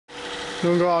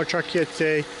New Garage truck here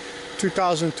today,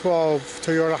 2012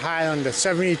 Toyota Highlander,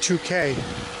 72K,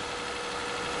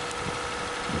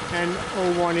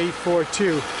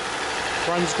 N01842.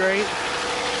 Runs great.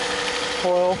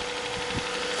 Oil.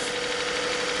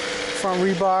 Front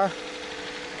rebar.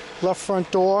 Left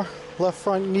front door. Left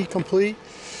front knee complete.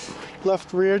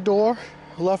 Left rear door.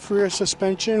 Left rear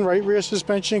suspension. Right rear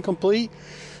suspension complete.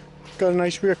 Got a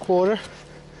nice rear quarter.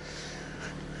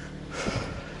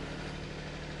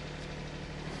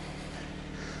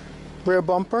 Rear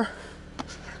bumper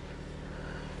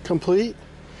complete.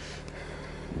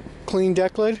 Clean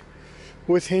deck lid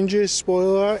with hinges,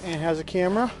 spoiler, and has a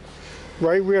camera.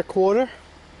 Right rear quarter.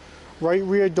 Right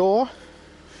rear door.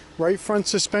 Right front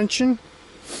suspension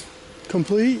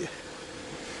complete.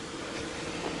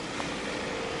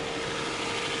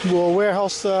 Well,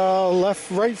 warehouse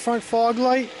right front fog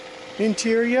light.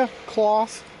 Interior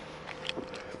cloth.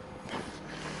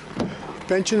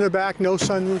 Bench in the back, no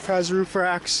sunroof, has roof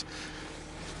racks.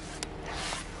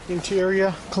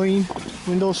 Interior clean,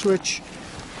 window switch,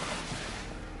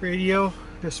 radio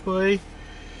display,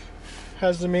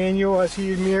 has the manual, has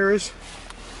heated mirrors,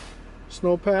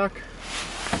 snowpack,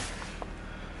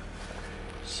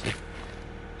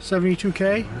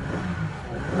 72K.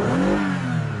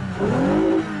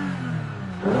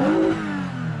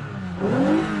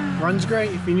 Runs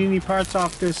great. If you need any parts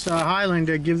off this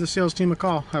Highlander, give the sales team a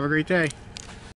call. Have a great day.